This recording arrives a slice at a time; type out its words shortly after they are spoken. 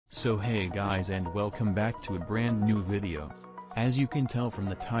So hey guys, and welcome back to a brand new video. As you can tell from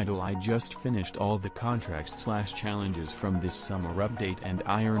the title, I just finished all the contracts/challenges from this summer update and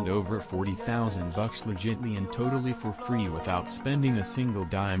I earned over 40,000 bucks legitly and totally for free without spending a single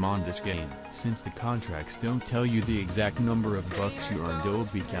dime on this game. Since the contracts don't tell you the exact number of bucks you earned, I'll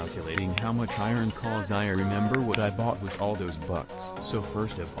be calculating how much I earned cause I remember what I bought with all those bucks. So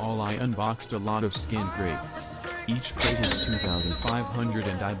first of all, I unboxed a lot of skin crates. Each crate is 2,500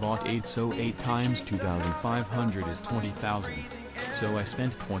 and I bought 8, so 8 times 2,500 is 20,000. So I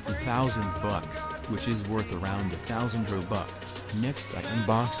spent 20,000 bucks, which is worth around 1,000 Robux. Next I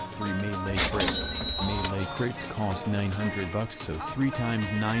unboxed 3 melee crates. Melee crates cost 900 bucks, so 3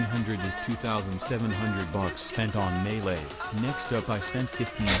 times 900 is 2,700 bucks spent on melees. Next up I spent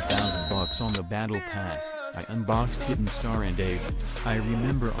 15,000 bucks on the battle pass. I unboxed Hidden Star and Agent. I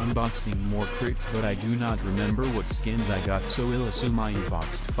remember unboxing more crates, but I do not remember what skins I got, so I'll assume I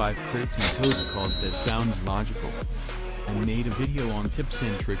unboxed 5 crates in total cause that sounds logical. I made a video on tips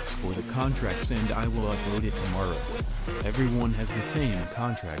and tricks for the contracts and I will upload it tomorrow. Everyone has the same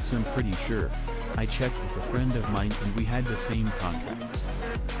contracts, I'm pretty sure. I checked with a friend of mine and we had the same contracts.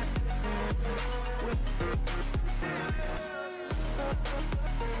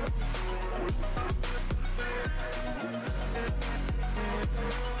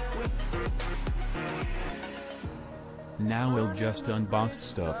 Now I'll just unbox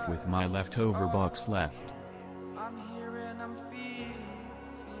stuff with my leftover bucks left. I'm here and I'm feeling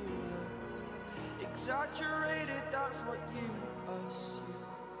exaggerated, that's what you assume.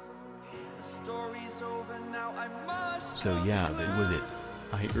 The story's over now, I must. So yeah, that was it.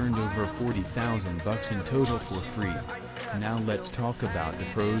 I earned over 40,000 bucks in total for free. Now let's talk about the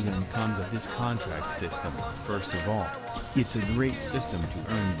pros and cons of this contract system. First of all, it's a great system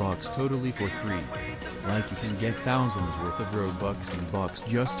to earn bucks totally for free. Like you can get thousands worth of Robux and bucks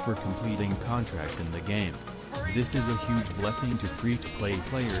just for completing contracts in the game. This is a huge blessing to free-to-play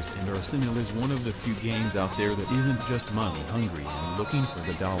players, and Arsenal is one of the few games out there that isn't just money hungry and looking for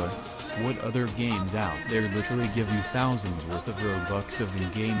the dollar. What other games out there literally give you thousands worth of Robux of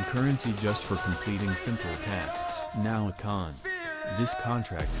in-game currency just for completing simple tasks? Now a con. This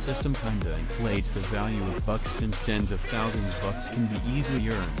contract system kinda inflates the value of bucks since tens of thousands bucks can be easily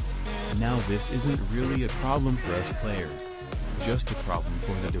earned. Now this isn't really a problem for us players. Just a problem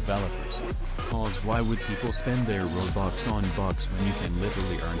for the developers. Cause why would people spend their Robux on bucks when you can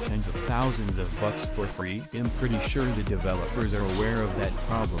literally earn tens of thousands of bucks for free? I'm pretty sure the developers are aware of that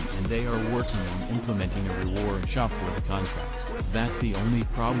problem and they are working on implementing a reward shop for the contracts. That's the only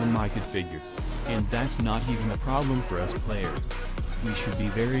problem I could figure. And that's not even a problem for us players. We should be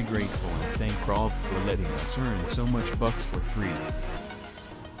very grateful and thank Rob for letting us earn so much bucks for free.